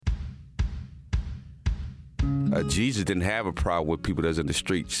Jesus didn't have a problem with people that's in the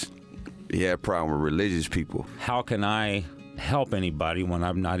streets. He had a problem with religious people. How can I help anybody when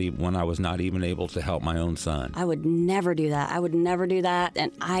I was not even able to help my own son? I would never do that.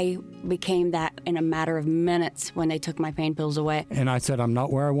 And I became that in a matter of minutes when they took my pain pills away. And I said, I'm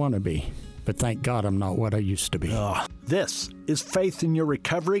not where I want to be, but thank God I'm not what I used to be. This is Faith in Your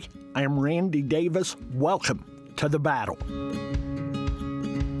Recovery. I am Randy Davis. Welcome to the battle.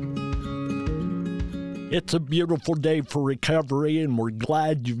 It's a beautiful day for recovery, and we're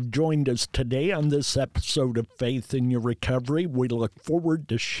glad you've joined us today on this episode of Faith in Your Recovery. We look forward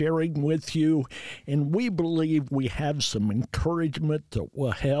to sharing with you, and we believe we have some encouragement that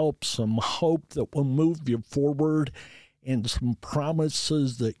will help, some hope that will move you forward, and some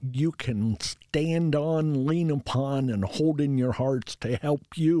promises that you can stand on, lean upon, and hold in your hearts to help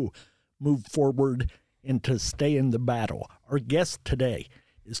you move forward and to stay in the battle. Our guest today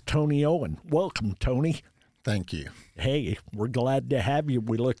is Tony Owen. Welcome, Tony. Thank you. Hey, we're glad to have you.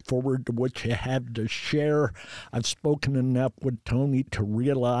 We look forward to what you have to share. I've spoken enough with Tony to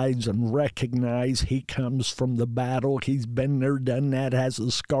realize and recognize he comes from the battle. He's been there, done that, has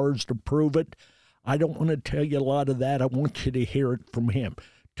the scars to prove it. I don't want to tell you a lot of that. I want you to hear it from him.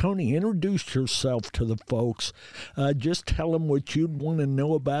 Tony, introduce yourself to the folks. Just tell them what you'd want to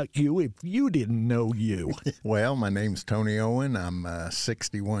know about you if you didn't know you. Well, my name's Tony Owen. I'm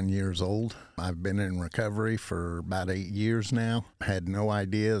 61 years old. I've been in recovery for about 8 years now. Had no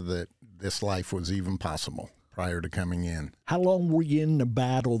idea that this life was even possible prior to coming in. How long were you in the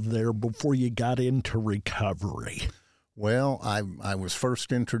battle there before you got into recovery? Well, I was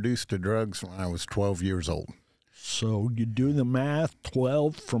first introduced to drugs when I was 12 years old. So you do the math,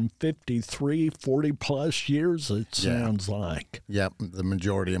 12 from 53, 40 plus years, it sounds like. Yep, the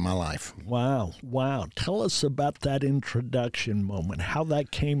majority of my life. Wow. Tell us about that introduction moment, how that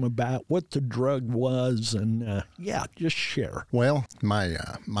came about, what the drug was, and just share. Well, my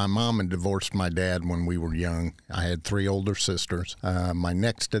mom had divorced my dad when we were young. I had 3 older sisters. My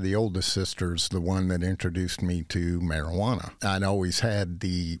next to the oldest sister's the one that introduced me to marijuana. I'd always had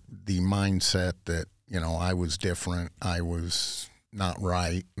the mindset that I was different. I was not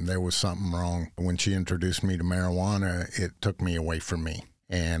right. There was something wrong. When she introduced me to marijuana, it took me away from me.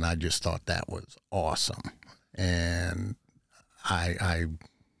 And I just thought that was awesome. And I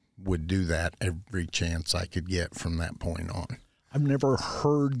would do that every chance I could get from that point on. I've never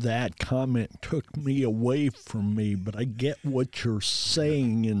heard that comment took me away from me, but I get what you're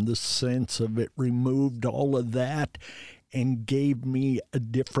saying in the sense of it removed all of that and gave me a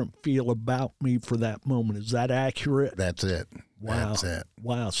different feel about me for that moment. Is that accurate? That's it. Wow. That's it.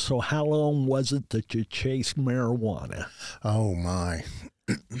 Wow. So how long was it that you chased marijuana? Oh, my.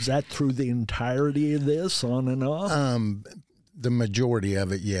 Is that through the entirety of this, on and off? The majority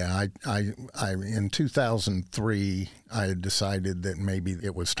of it, yeah. I in 2003, I had decided that maybe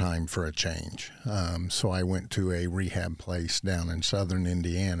it was time for a change. So I went to a rehab place down in southern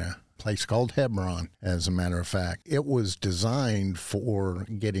Indiana, place called Hebron, as a matter of fact. It was designed for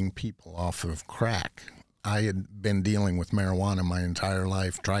getting people off of crack. I had been dealing with marijuana my entire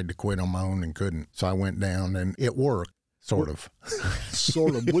life, tried to quit on my own and couldn't. So I went down and it worked, sort of.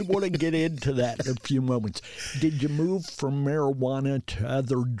 Sort of. We want to get into that in a few moments. Did you move from marijuana to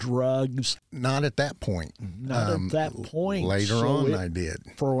other drugs? Not at that point. Not at that point. Later on, I did.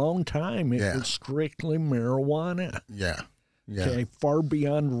 For a long time, it was strictly marijuana. Yeah. Yeah. Okay, far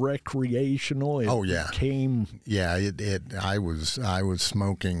beyond recreational. It became. Yeah, I was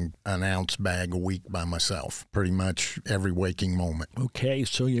smoking an ounce bag a week by myself, pretty much every waking moment. Okay,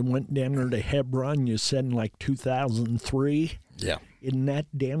 so you went down there to Hebron, you said in like 2003? Yeah. Isn't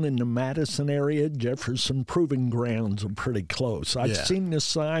that down in the Madison area? Jefferson Proving Grounds are pretty close. I've seen the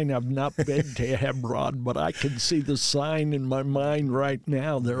sign. I've not been to Hebron, but I can see the sign in my mind right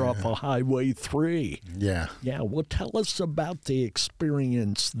now. They're off of Highway 3. Yeah. Yeah, well, tell us about the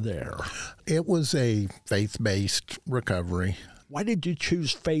experience there. It was a faith-based recovery. Why did you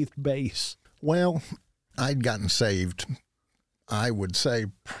choose faith-based? Well, I'd gotten saved, I would say,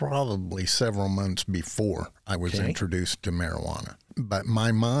 probably several months before I was introduced to marijuana. But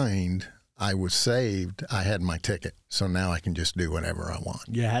my mind, I was saved. I had my ticket, so now I can just do whatever I want.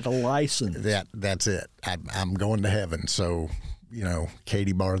 You had a license. That's it. I'm going to heaven, so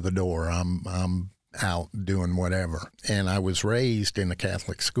Katie bar the door. I'm out doing whatever. And I was raised in a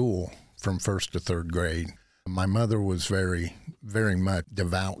Catholic school from 1st to 3rd grade. My mother was very, very much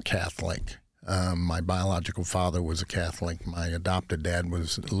devout Catholic. My biological father was a Catholic. My adopted dad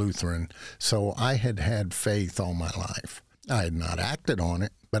was Lutheran. So I had had faith all my life. I had not acted on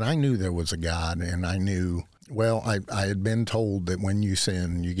it, but I knew there was a God, and I knew Well, I had been told that when you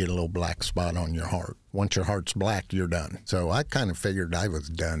sin, you get a little black spot on your heart. Once your heart's black, you're done. So I kind of figured I was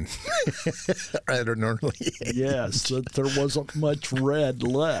done at an early age. Yes, that there wasn't much red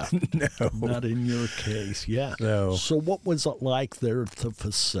left. No. Not in your case, yeah. No. So what was it like there at the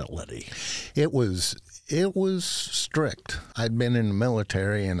facility? It was strict. I'd been in the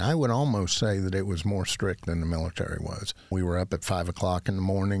military, and I would almost say that it was more strict than the military was. We were up at 5 o'clock in the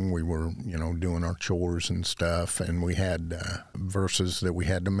morning. We were, doing our chores and stuff, and we had verses that we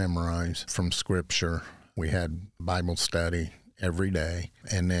had to memorize from Scripture. We had Bible study every day,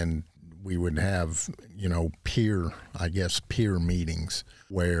 and then we would have, peer meetings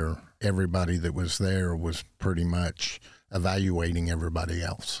where everybody that was there was pretty much evaluating everybody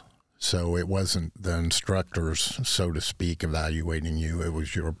else. So it wasn't the instructors, so to speak, evaluating you. It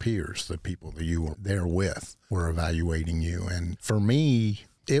was your peers, the people that you were there with, were evaluating you. And for me,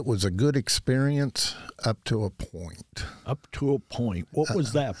 it was a good experience up to a point. Up to a point. What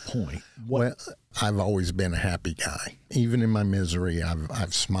was that point? Well, I've always been a happy guy. Even in my misery,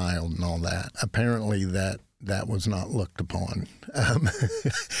 I've smiled and all that. Apparently that was not looked upon.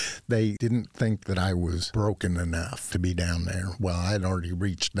 They didn't think that I was broken enough to be down there. Well, I'd already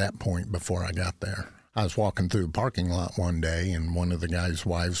reached that point before I got there. I was walking through the parking lot one day, and one of the guy's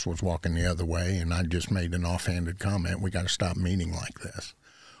wives was walking the other way, and I just made an offhanded comment, we got to stop meeting like this.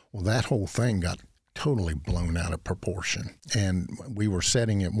 Well, that whole thing got totally blown out of proportion. And we were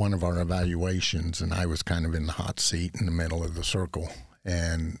sitting at one of our evaluations, and I was kind of in the hot seat in the middle of the circle,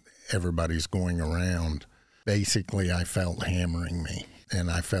 and everybody's going around. Basically, I felt hammering me, and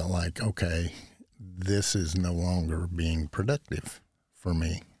I felt like, okay, this is no longer being productive for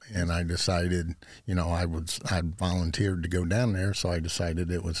me. And I decided, I'd volunteered to go down there, so I decided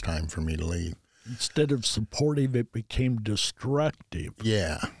it was time for me to leave. Instead of supportive, it became destructive.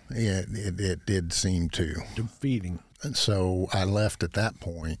 Yeah, it did seem to. Defeating. And so I left at that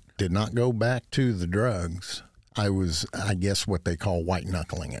point, did not go back to the drugs. I was, I guess, what they call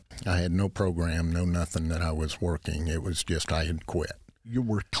white-knuckling it. I had no program, no nothing that I was working. It was just I had quit. You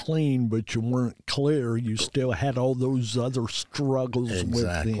were clean, but you weren't clear. You still had all those other struggles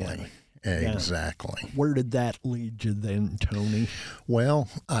within. Exactly. Where did that lead you then, Tony? Well,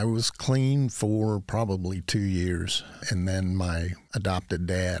 I was clean for probably 2 years, and then my adopted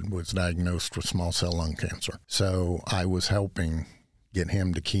dad was diagnosed with small cell lung cancer. So I was helping get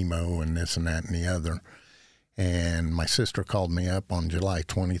him to chemo and this and that and the other. And my sister called me up on July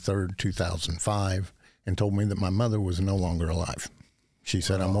 23rd, 2005, and told me that my mother was no longer alive. She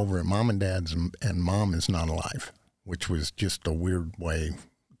said, I'm over at Mom and Dad's, and Mom is not alive, which was just a weird way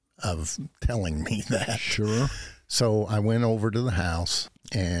of telling me that. Sure. So I went over to the house,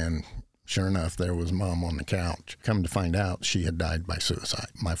 and sure enough, there was Mom on the couch. Come to find out, she had died by suicide.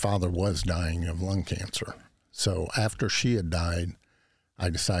 My father was dying of lung cancer. So after she had died, I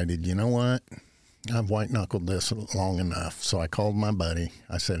decided, you know what? I've white-knuckled this long enough. So I called my buddy.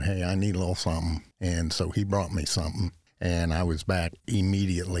 I said, hey, I need a little something. And so he brought me something. And I was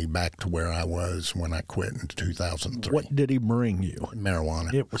immediately back to where I was when I quit in 2003. What did he bring you?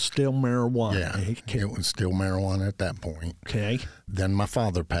 Marijuana. It was still marijuana. Yeah, it was still marijuana at that point. Okay. Then my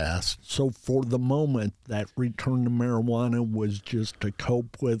father passed. So for the moment, that return to marijuana was just to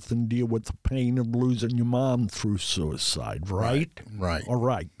cope with and deal with the pain of losing your mom through suicide, right? Right. All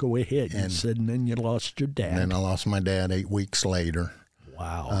right, go ahead. You said, and then you lost your dad. And then I lost my dad 8 weeks later.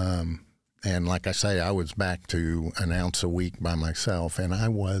 Wow. And like I say, I was back to an ounce a week by myself, and I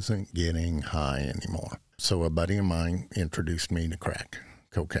wasn't getting high anymore. So a buddy of mine introduced me to crack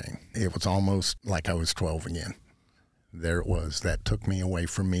cocaine. It was almost like I was 12 again. There it was. That took me away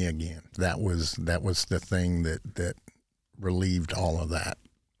from me again. That was the thing that relieved all of that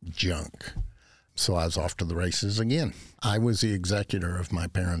junk. So I was off to the races again. I was the executor of my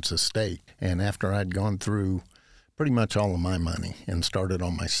parents' estate, and after I'd gone through pretty much all of my money and started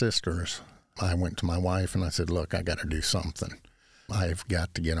on my sister's, I went to my wife and I said, look, I got to do something. I've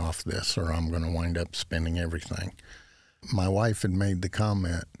got to get off this or I'm going to wind up spending everything. My wife had made the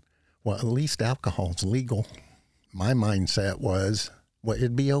comment, well, at least alcohol's legal. My mindset was, well,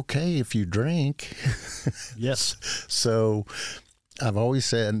 it'd be okay if you drink. Yes. So I've always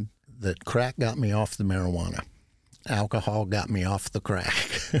said that crack got me off the marijuana. Alcohol got me off the crack.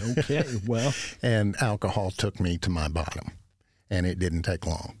 Okay, well. And alcohol took me to my bottom, and it didn't take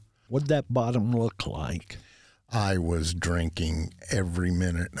long. What'd that bottom look like? I was drinking every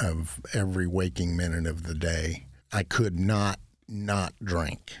waking minute of the day. I could not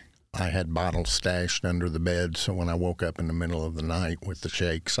drink. I had bottles stashed under the bed, so when I woke up in the middle of the night with the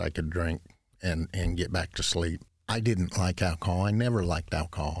shakes, I could drink and get back to sleep. I didn't like alcohol. I never liked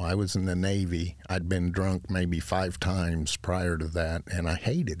alcohol. I was in the Navy. I'd been drunk maybe 5 times prior to that, and I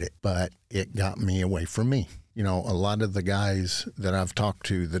hated it. But it got me away from me. You know, a lot of the guys that I've talked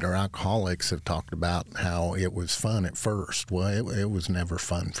to that are alcoholics have talked about how it was fun at first. Well, it was never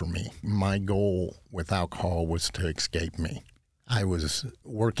fun for me. My goal with alcohol was to escape me. I was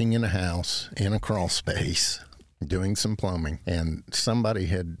working in a house in a crawl space doing some plumbing, and somebody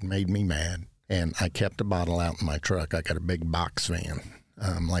had made me mad, and I kept a bottle out in my truck. I got a big box van,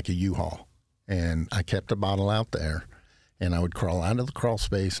 like a U-Haul, and I kept a bottle out there. And I would crawl out of the crawl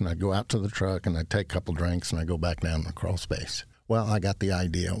space, and I'd go out to the truck, and I'd take a couple drinks, and I'd go back down the crawl space. Well, I got the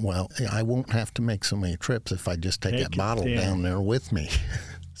idea. Well, I won't have to make so many trips if I just take that bottle down there with me.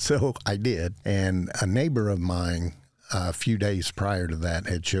 So I did. And a neighbor of mine, a few days prior to that,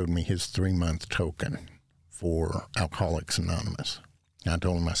 had showed me his 3-month token for Alcoholics Anonymous. I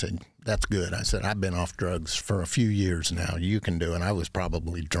told him, I said, that's good. I said, I've been off drugs for a few years now. You can do it. I was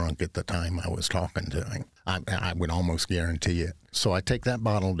probably drunk at the time I was talking to him. I would almost guarantee it. So I take that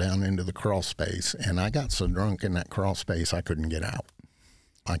bottle down into the crawl space, and I got so drunk in that crawl space I couldn't get out.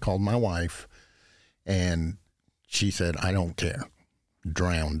 I called my wife, and she said, I don't care.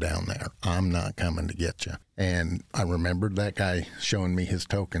 Drown down there. I'm not coming to get you. And I remembered that guy showing me his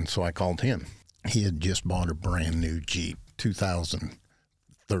token, so I called him. He had just bought a brand new Jeep,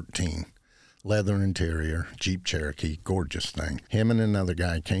 2013, leather interior, Jeep Cherokee, gorgeous thing. Him and another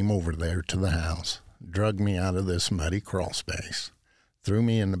guy came over there to the house, drug me out of this muddy crawl space, threw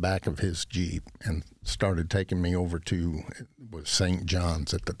me in the back of his Jeep, and started taking me over to, it was St.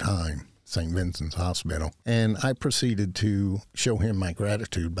 John's at the time, St. Vincent's Hospital. And I proceeded to show him my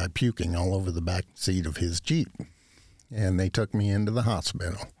gratitude by puking all over the back seat of his Jeep. And they took me into the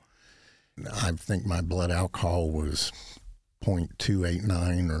hospital. I think my blood alcohol was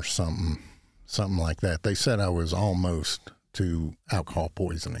 0.289 or something like that. They said I was almost to alcohol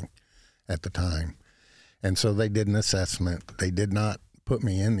poisoning at the time. And so they did an assessment. They did not put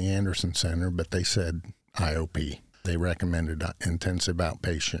me in the Anderson Center, but they said IOP. They recommended intensive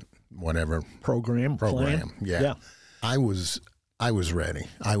outpatient, whatever. Program. Yeah. I was ready.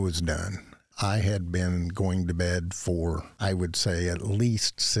 I was done. I had been going to bed for, I would say, at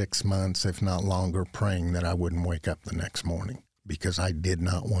least 6 months, if not longer, praying that I wouldn't wake up the next morning because I did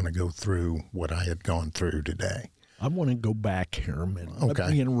not want to go through what I had gone through today. I want to go back here a minute. Okay.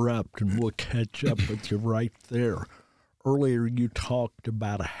 Let me interrupt, and we'll catch up with you right there. Earlier, you talked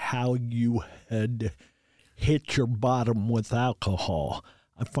about how you had hit your bottom with alcohol.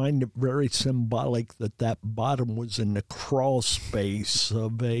 I find it very symbolic that bottom was in the crawl space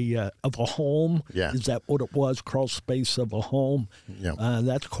of a home. Yeah. Is that what it was? Crawl space of a home. Yeah.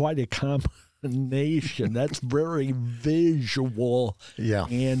 That's quite a combination. That's very visual. Yeah.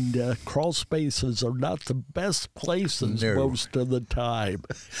 And crawl spaces are not the best places most of the time.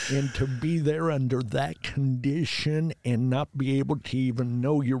 And to be there under that condition and not be able to even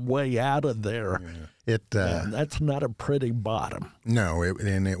know your way out of there. Yeah. That's not a pretty bottom. No,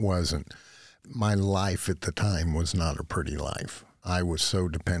 it wasn't. My life at the time was not a pretty life. I was so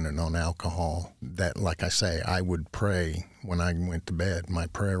dependent on alcohol that, like I say, I would pray when I went to bed. My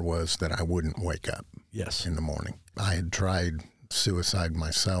prayer was that I wouldn't wake up in the morning. I had tried suicide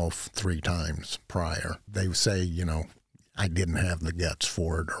myself 3 times prior. They say, I didn't have the guts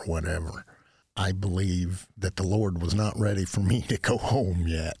for it or whatever. I believe that the Lord was not ready for me to go home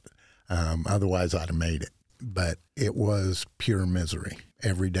yet. Otherwise, I'd have made it. But it was pure misery.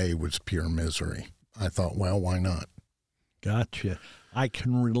 Every day was pure misery. I thought, well, why not? Gotcha. I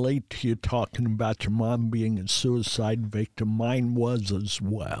can relate to you talking about your mom being a suicide victim. Mine was as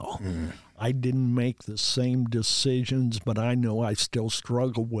well. I didn't make the same decisions, but I know I still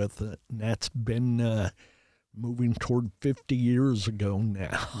struggle with it. And that's been moving toward 50 years ago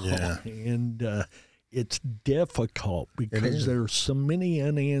now. Yeah. And it's difficult because there's so many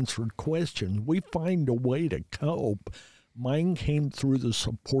unanswered questions. We find a way to cope. Mine came through the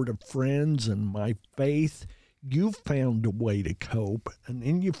support of friends and my faith. You found a way to cope, and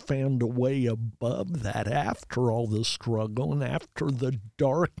then you found a way above that after all the struggle and after the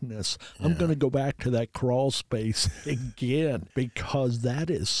darkness. Yeah. I'm going to go back to that crawl space again because that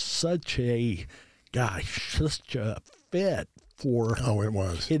is such a fit for it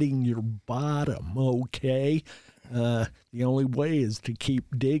was hitting your bottom, okay? The only way is to keep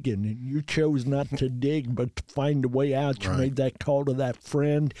digging, and you chose not to dig, but to find a way out. You made that call to that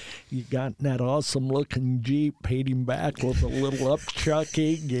friend. You got in that awesome-looking Jeep, paid him back with a little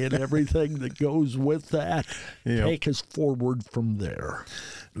upchucking and everything that goes with that. Yep. Take us forward from there.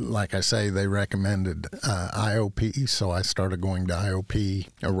 Like I say, they recommended IOP, so I started going to IOP.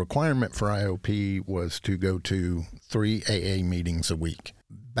 A requirement for IOP was to go to 3 AA meetings a week.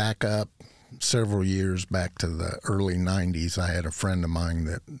 Back up several years, back to the early 90s, I had a friend of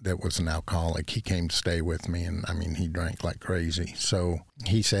mine that was an alcoholic. He came to stay with me, and I mean, he drank like crazy. So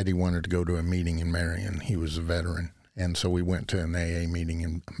he said he wanted to go to a meeting in Marion. He was a veteran. And so we went to an AA meeting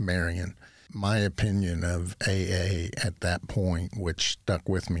in Marion. My opinion of AA at that point, which stuck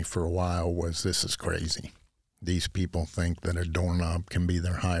with me for a while, was this is crazy. These people think that a doorknob can be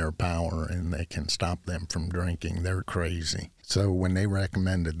their higher power and they can stop them from drinking. They're crazy. So when they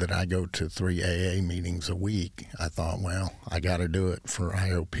recommended that I go to 3 AA meetings a week, I thought, well, I got to do it for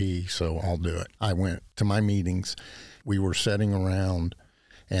IOP, so I'll do it. I went to my meetings. We were sitting around,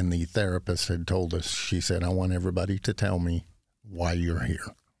 and the therapist had told us, she said, I want everybody to tell me why you're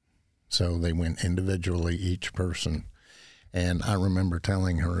here. So they went individually, each person. And I remember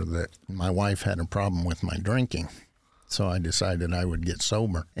telling her that my wife had a problem with my drinking. So I decided I would get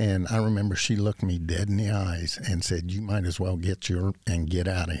sober. And I remember she looked me dead in the eyes and said, you might as well get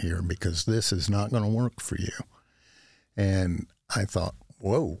out of here because this is not going to work for you. And I thought,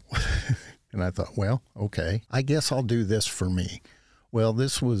 whoa. And I thought, well, okay, I guess I'll do this for me. Well,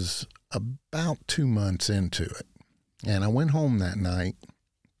 this was about 2 months into it. And I went home that night.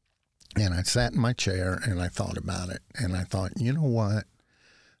 And I sat in my chair and I thought about it. And I thought, you know what?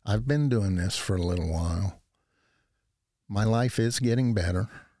 I've been doing this for a little while. My life is getting better.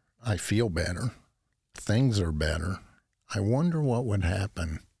 I feel better. Things are better. I wonder what would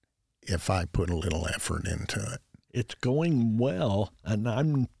happen if I put a little effort into it. It's going well, and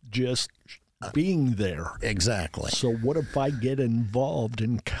I'm just being there. Exactly. So what if I get involved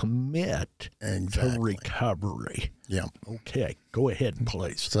and commit to recovery? Yeah. Okay, go ahead,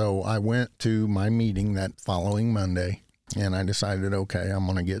 please. So I went to my meeting that following Monday, and I decided, okay, I'm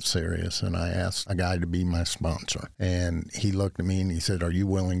going to get serious. And I asked a guy to be my sponsor. And he looked at me and he said, are you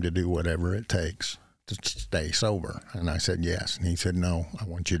willing to do whatever it takes to stay sober? And I said, yes. And he said, no, I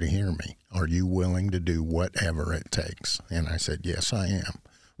want you to hear me. Are you willing to do whatever it takes? And I said, yes, I am,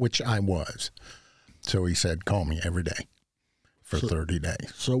 which I was. So he said, call me every day for 30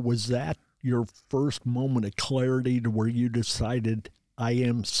 days. So was that your first moment of clarity to where you decided, I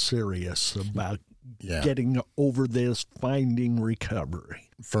am serious about getting over this, finding recovery?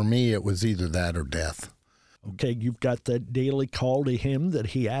 For me, it was either that or death. Okay, you've got that daily call to him that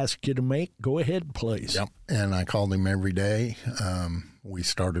he asked you to make. Go ahead, please. Yep, and I called him every day. We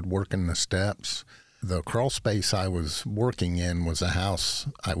started working the steps. The crawl space I was working in was a house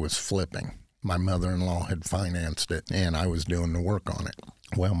I was flipping. My mother-in-law had financed it, and I was doing the work on it.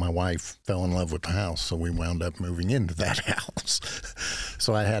 Well, my wife fell in love with the house, so we wound up moving into that house.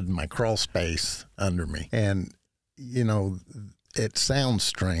 So I had my crawl space under me. And, you know, it sounds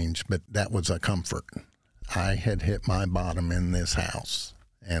strange, but that was a comfort. I had hit my bottom in this house,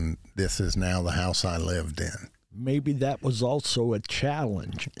 and this is now the house I lived in. Maybe that was also a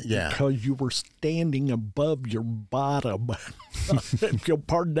challenge. Yeah. Because you were standing above your bottom, if you'll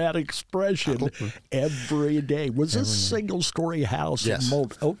pardon that expression, every day. Was this a single-story house? Yes.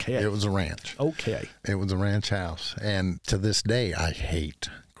 Okay. It was a ranch. Okay. It was a ranch house. And to this day, I hate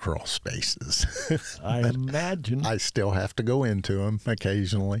crawl spaces. I imagine. I still have to go into them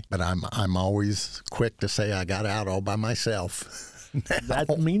occasionally, but I'm always quick to say I got out all by myself.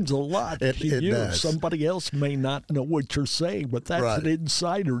 That means a lot to you. Does. Somebody else may not know what you're saying, but that's an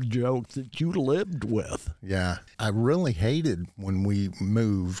insider joke that you lived with. Yeah. I really hated when we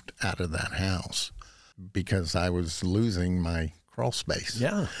moved out of that house because I was losing my crawl space.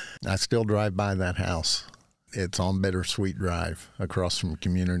 Yeah. I still drive by that house. It's on Bittersweet Drive across from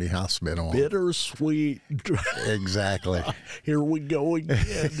Community Hospital. Bittersweet Drive. Exactly. Here we go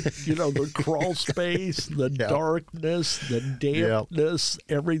again. You know, the crawl space, the darkness, the dampness,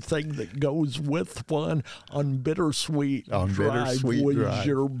 everything that goes with one on Bittersweet Drive was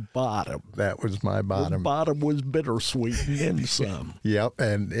your bottom. That was my bottom. Your bottom was bittersweet and then some. Yep.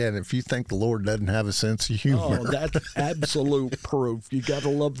 And if you think the Lord doesn't have a sense of humor. Oh, that's absolute proof. You got to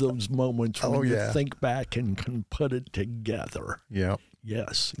love those moments when you think back and can put it together. Yep.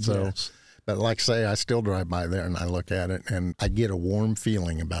 Yes. Yes. But like I say, I still drive by there and I look at it and I get a warm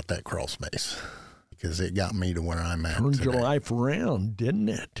feeling about that crawl space because it got me to where I'm at Turned today. your life around, didn't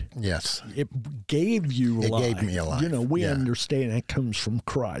it? Yes. It gave you life. It gave me a life. You know, we Yeah. understand that comes from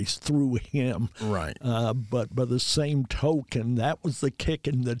Christ through Him. Right. But by the same token, that was the kick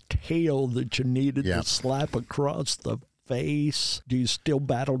in the tail that you needed Yep. to slap across the face. Do you still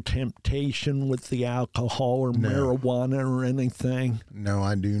battle temptation with the alcohol or marijuana or anything? No,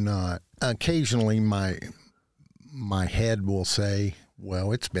 I do not. Occasionally, my head will say,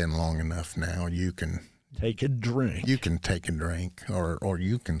 "Well, it's been long enough now. You can Take a drink. take a drink, or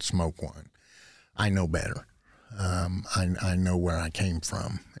you can smoke one." I know better. I know where I came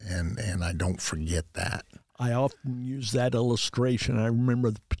from, and I don't forget that. I often use that illustration. I remember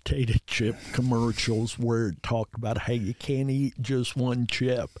the potato chip commercials where it talked about how you can't eat just one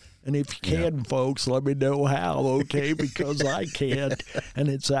chip. And if you can, folks, let me know how, okay? Because I can't. And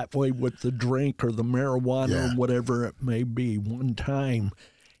it's that way with the drink or the marijuana or whatever it may be one time.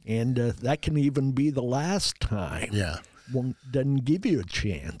 And that can even be the last time. Yeah. One doesn't give you a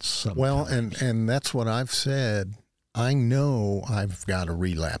chance sometimes. Well, and that's what I've said. I know I've got a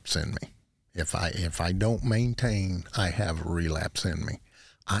relapse in me. If I don't maintain, I have a relapse in me.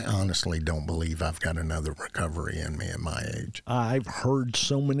 I honestly don't believe I've got another recovery in me at my age. I've heard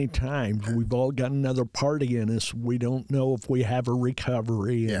so many times we've all got another party in us. We don't know if we have a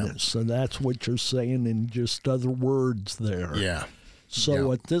recovery in us. So that's what you're saying in just other words there. Yeah.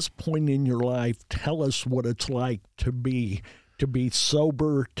 So at this point in your life, tell us what it's like to be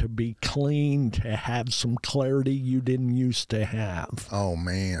sober, to be clean, to have some clarity you didn't used to have. Oh,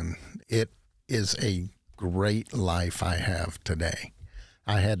 man. It is a great life I have today.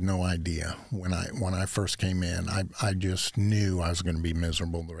 I had no idea when I first came in. I just knew I was going to be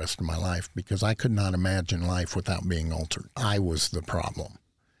miserable the rest of my life because I could not imagine life without being altered. I was the problem,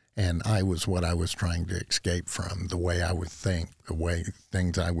 and I was what I was trying to escape from. The way I would think, the way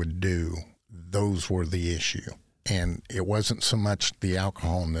things I would do, those were the issue. And it wasn't so much the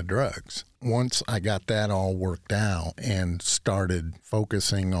alcohol and the drugs. Once I got that all worked out and started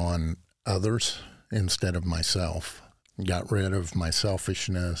focusing on others instead of myself, got rid of my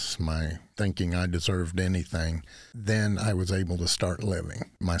selfishness, my thinking I deserved anything, then I was able to start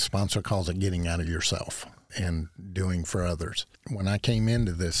living. My sponsor calls it getting out of yourself and doing for others. When I came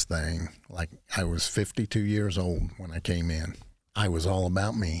into this thing, like I was 52 years old when I came in, I was all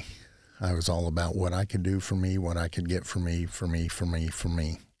about me. I was all about what I could do for me, what I could get for me.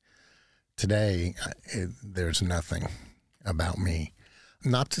 Today, there's nothing about me.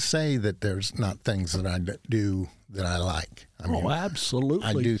 Not to say that there's not things that I do that I like. I mean, absolutely.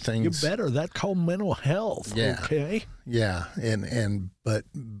 I do things. You better. That's called mental health. Yeah. Okay. Yeah, but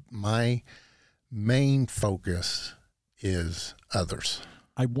my main focus is others.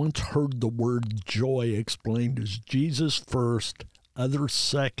 I once heard the word joy explained as Jesus first, others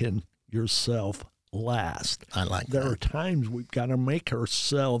second, yourself last. I like There that. are times we've got to make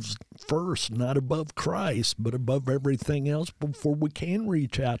ourselves first, not above Christ, but above everything else before we can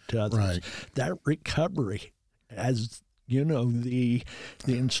reach out to others. Right. That recovery, as you know, the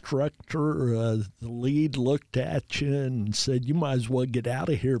instructor, the lead looked at you and said, you might as well get out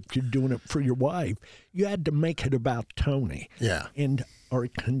of here if you're doing it for your wife. You had to make it about Tony. Yeah. And our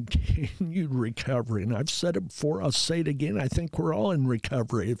continued recovery. And I've said it before, I'll say it again. I think we're all in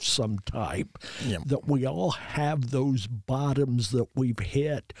recovery of some type. Yeah. That we all have those bottoms that we've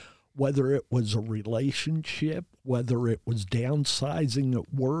hit, whether it was a relationship, whether it was downsizing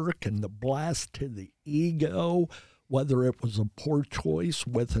at work and the blast to the ego, whether it was a poor choice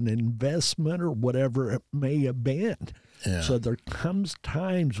with an investment or whatever it may have been. Yeah. So there comes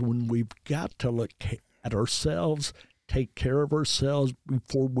times when we've got to look at ourselves, take care of ourselves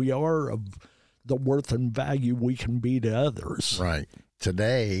before we are of the worth and value we can be to others. Right.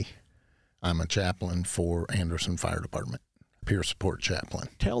 Today, I'm a chaplain for Anderson Fire Department, peer support chaplain.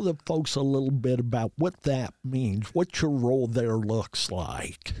 Tell the folks a little bit about what that means, what your role there looks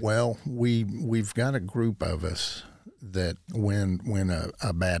like. Well, we've got a group of us that when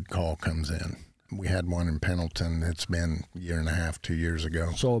a bad call comes in, we had one in Pendleton. It's been a year and a half, 2 years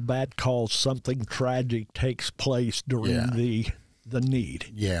ago. So a bad call, something tragic takes place during the need.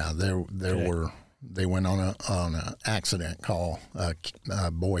 Yeah, they went on a accident call.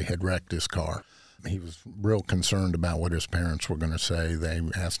 A boy had wrecked his car. He was real concerned about what his parents were going to say. They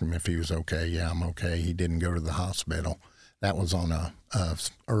asked him if he was okay. Yeah, I'm okay. He didn't go to the hospital. That was on a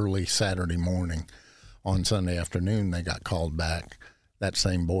early Saturday morning. On Sunday afternoon, they got called back. That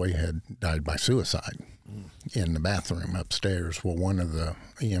same boy had died by suicide in the bathroom upstairs. Well, one of the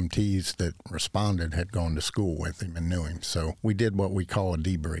EMTs that responded had gone to school with him and knew him. So we did what we call a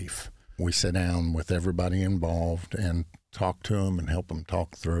debrief. We sit down with everybody involved and talk to them and help them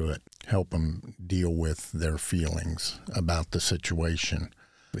talk through it, help them deal with their feelings about the situation.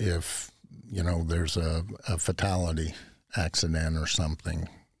 If, there's a fatality accident or something,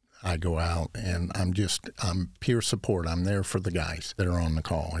 I go out and I'm peer support. I'm there for the guys that are on the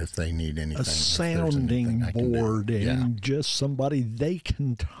call if they need anything. A sounding board and just somebody they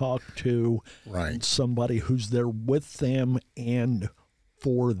can talk to. Right. Somebody who's there with them and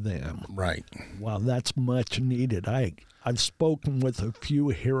for them. Right. Wow, that's much needed. I've spoken with a few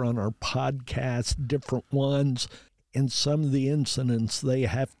here on our podcast, different ones, and some of the incidents they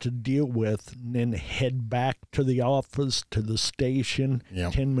have to deal with and then head back to the office, to the station.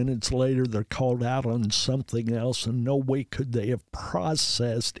 Yep. 10 minutes later, they're called out on something else, and no way could they have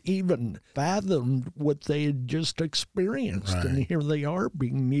processed, even fathomed what they had just experienced. Right. And here they are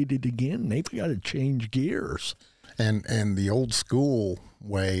being needed again. They've got to change gears. And the old school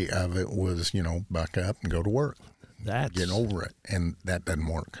way of it was, buck up and go to work. Get over it, and that doesn't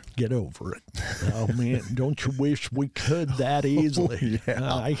work. Get over it. Oh, man, don't you wish we could that easily?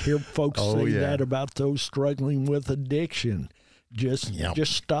 Yeah. I hear folks say that about those struggling with addiction. Just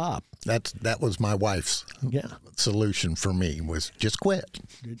stop. That was my wife's solution for me, was just quit.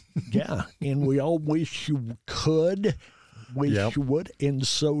 Yeah, and we all wish you could, you would, and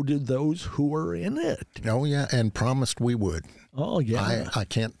so did those who are in it. Oh, yeah, and promised we would. Oh, yeah. I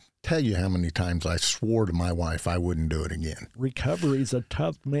can't tell you how many times I swore to my wife I wouldn't do it again. Recovery's a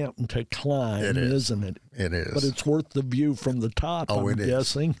tough mountain to climb, isn't it? It is. But it's worth the view from the top, I'm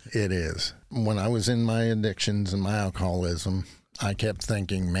guessing. It is. When I was in my addictions and my alcoholism, I kept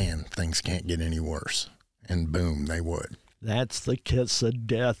thinking, man, things can't get any worse. And boom, they would. That's the kiss of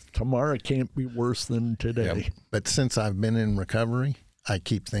death. Tomorrow can't be worse than today. Yep. But since I've been in recovery, I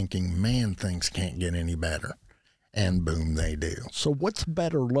keep thinking, man, things can't get any better. And boom, they do. So what's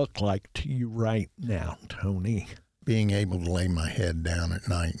better look like to you right now, Tony? Being able to lay my head down at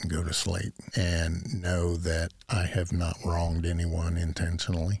night and go to sleep and know that I have not wronged anyone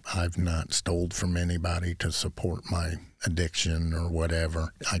intentionally. I've not stole from anybody to support my addiction or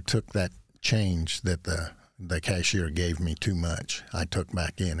whatever. I took that change that the cashier gave me too much. I took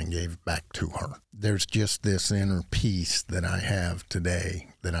back in and gave it back to her. There's just this inner peace that I have today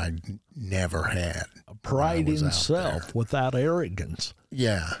that I never had. A pride in self without arrogance.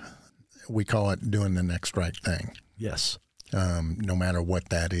 Yeah. We call it doing the next right thing. Yes. No matter what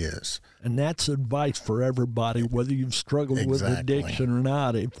that is. And that's advice for everybody, whether you've struggled with addiction or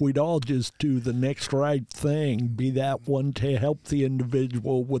not. If we'd all just do the next right thing, be that one to help the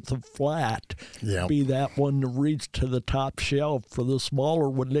individual with the flat, be that one to reach to the top shelf for the smaller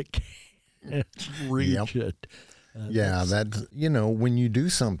one that can't reach it. That's, when you do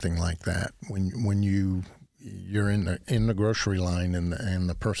something like that, when you're in the grocery line and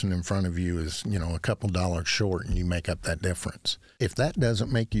the person in front of you is, a couple dollars short and you make up that difference. If that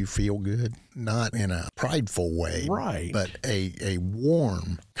doesn't make you feel good, not in a prideful way, but a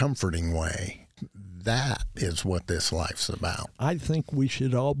warm, comforting way, that is what this life's about. I think we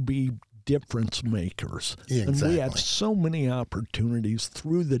should all be difference makers. Exactly. And we have so many opportunities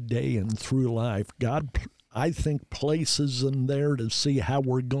through the day and through life. God, I think, places in there to see how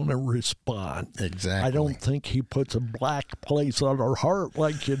we're going to respond. Exactly. I don't think he puts a black place on our heart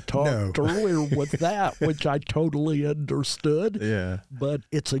like you talked earlier with that, which I totally understood. Yeah. But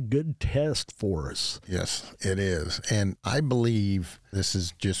it's a good test for us. Yes, it is. And I believe, this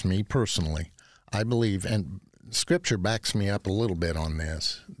is just me personally, I believe, and Scripture backs me up a little bit on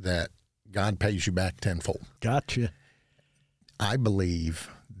this, that God pays you back tenfold. Gotcha. I believe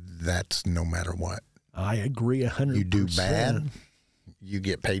that's no matter what. I agree 100%. You do bad, you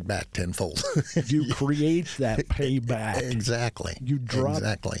get paid back tenfold. You create that payback. Exactly. You drop.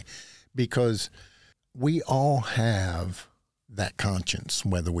 Exactly. Because we all have that conscience,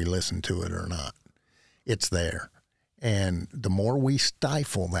 whether we listen to it or not. It's there. And the more we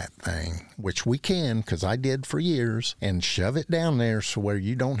stifle that thing, which we can, because I did for years, and shove it down there so where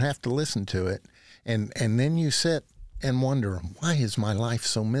you don't have to listen to it, and then you sit and wonder, why is my life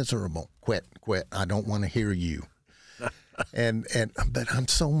so miserable? Quit. I don't want to hear you. But I'm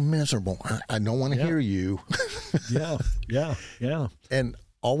so miserable. I don't want to hear you. Yeah. And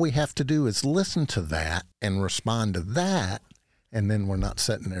all we have to do is listen to that and respond to that, and then we're not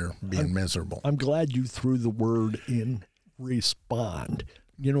sitting there being miserable. I'm glad you threw the word in respond.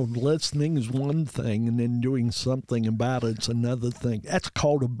 Listening is one thing, and then doing something about it's another thing. That's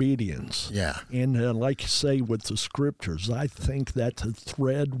called obedience. Yeah. And like you say with the Scriptures, I think that's a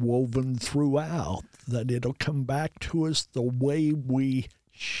thread woven throughout, that it'll come back to us the way we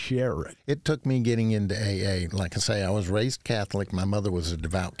Share it. It took me getting into AA. Like I say, I was raised Catholic. My mother was a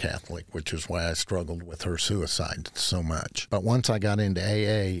devout Catholic, which is why I struggled with her suicide so much. But once I got into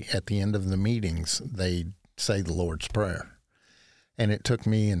AA, at the end of the meetings, they say the Lord's Prayer. And it took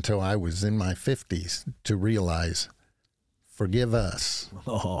me until I was in my 50s to realize, forgive us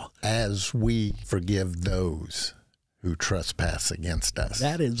as we forgive those who trespass against us.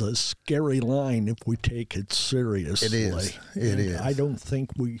 That is a scary line if we take it seriously. It is. It is. I don't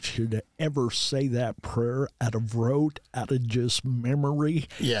think we should ever say that prayer out of rote, out of just memory,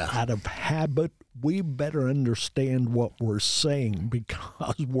 out of habit. We better understand what we're saying,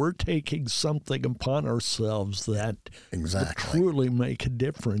 because we're taking something upon ourselves that will truly make a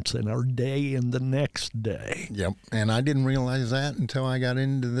difference in our day and the next day. Yep. And I didn't realize that until I got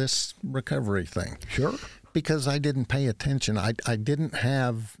into this recovery thing. Sure. Because I didn't pay attention. I didn't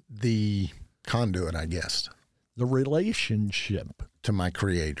have the conduit, I guess. The relationship. To my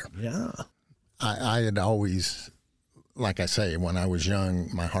Creator. Yeah. I had always, like I say, when I was young,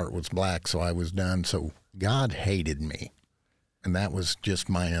 my heart was black, so I was done. So God hated me. And that was just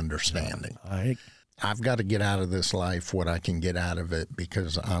my understanding. I've got to get out of this life what I can get out of it,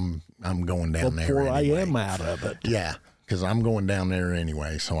 because I'm going down there anyway. Before I am out of it. Yeah. Because I'm going down there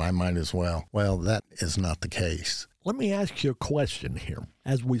anyway, so I might as well. Well, that is not the case. Let me ask you a question here.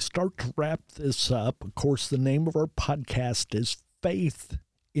 As we start to wrap this up, of course, the name of our podcast is Faith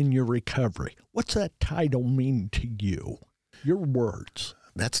in Your Recovery. What's that title mean to you? Your words.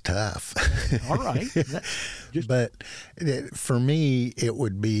 That's tough. All right. But for me, it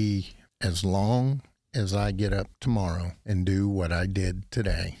would be, as long as I get up tomorrow and do what I did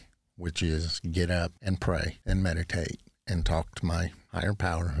today, which is get up and pray and meditate and talk to my higher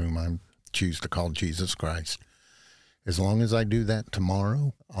power, whom I choose to call Jesus Christ. As long as I do that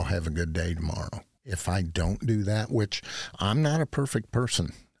tomorrow, I'll have a good day tomorrow. If I don't do that, which I'm not a perfect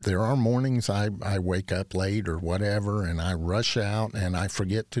person. There are mornings I wake up late or whatever, and I rush out and I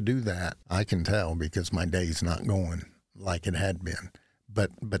forget to do that. I can tell because my day's not going like it had been.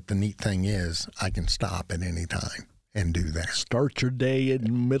 But the neat thing is I can stop at any time and do that. Start your day in the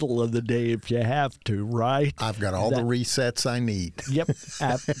middle of the day if you have to, right? I've got all the resets I need. Yep.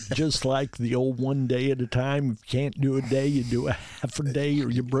 Just like the old one day at a time. If you can't do a day, you do a half a day, or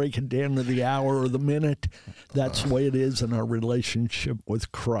you break it down to the hour or the minute. That's the way it is in our relationship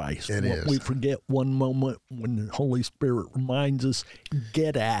with Christ. It is. We forget one moment when the Holy Spirit reminds us,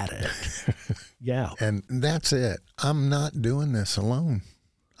 get at it. Yeah. And that's it. I'm not doing this alone.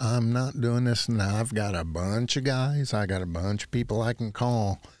 I'm not doing this now. I've got a bunch of guys. I got a bunch of people I can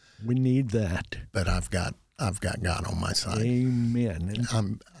call. We need that. But I've got God on my side. Amen.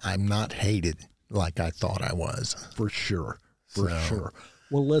 And I'm not hated like I thought I was. For sure. For sure.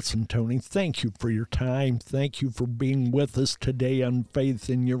 Well, listen, Tony, thank you for your time. Thank you for being with us today on Faith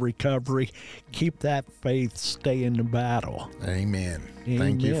in Your Recovery. Keep that faith. Stay in the battle. Amen. Amen.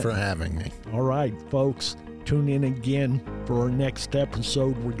 Thank you for having me. All right, folks. Tune in again for our next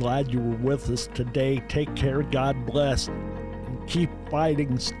episode. We're glad you were with us today. Take care. God bless. And keep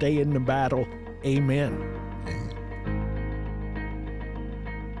fighting. Stay in the battle. Amen.